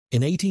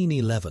In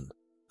 1811,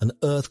 an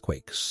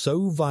earthquake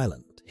so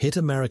violent hit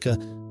America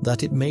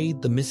that it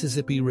made the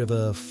Mississippi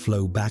River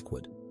flow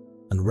backward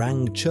and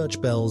rang church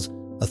bells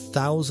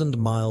 1,000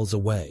 miles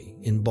away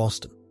in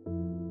Boston.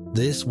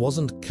 This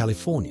wasn't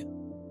California.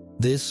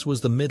 This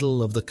was the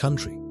middle of the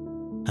country,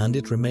 and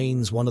it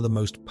remains one of the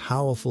most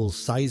powerful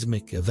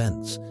seismic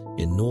events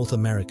in North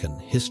American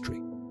history.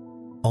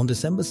 On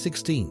December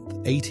 16,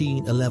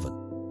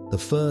 1811, the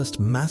first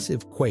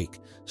massive quake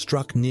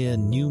struck near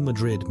New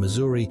Madrid,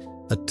 Missouri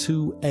at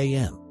 2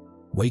 a.m.,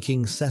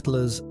 waking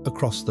settlers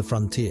across the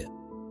frontier.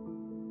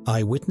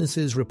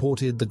 Eyewitnesses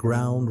reported the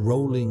ground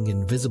rolling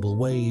in visible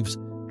waves,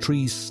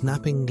 trees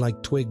snapping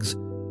like twigs,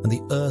 and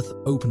the earth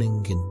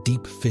opening in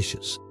deep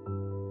fissures.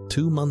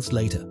 2 months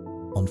later,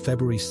 on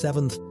February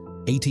 7,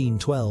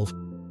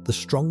 1812, the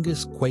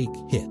strongest quake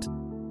hit,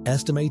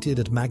 estimated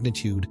at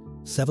magnitude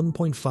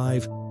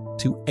 7.5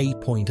 to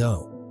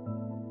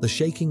 8.0. The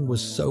shaking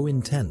was so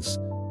intense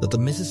that the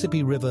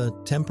Mississippi River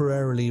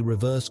temporarily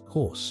reversed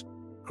course,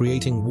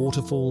 creating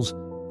waterfalls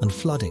and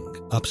flooding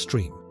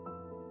upstream.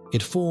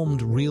 It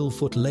formed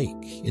Reelfoot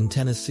Lake in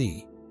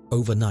Tennessee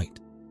overnight,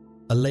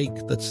 a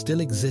lake that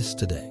still exists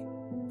today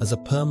as a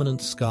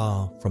permanent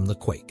scar from the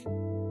quake.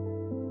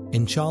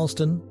 In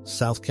Charleston,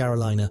 South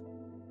Carolina,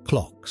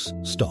 clocks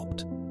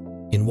stopped.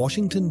 In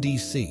Washington,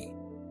 D.C.,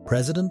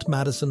 President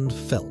Madison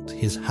felt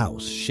his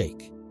house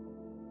shake.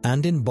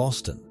 And in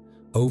Boston,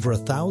 over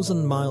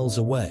 1,000 miles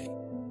away,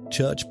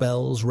 church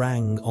bells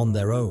rang on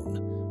their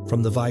own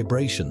from the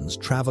vibrations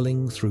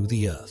traveling through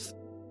the earth.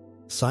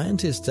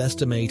 Scientists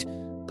estimate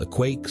the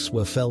quakes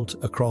were felt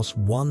across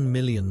 1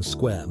 million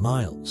square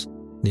miles,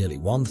 nearly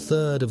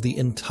 1/3 of the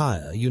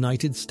entire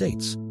United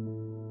States.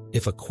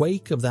 If a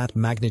quake of that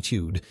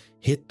magnitude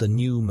hit the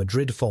New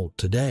Madrid fault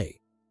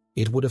today,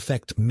 it would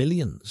affect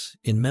millions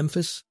in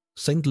Memphis,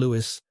 St.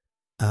 Louis,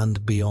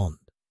 and beyond.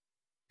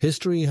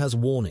 History has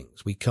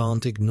warnings we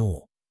can't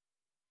ignore.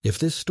 If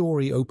this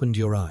story opened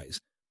your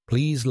eyes,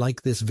 please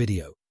like this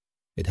video.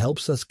 It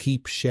helps us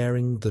keep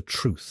sharing the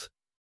truth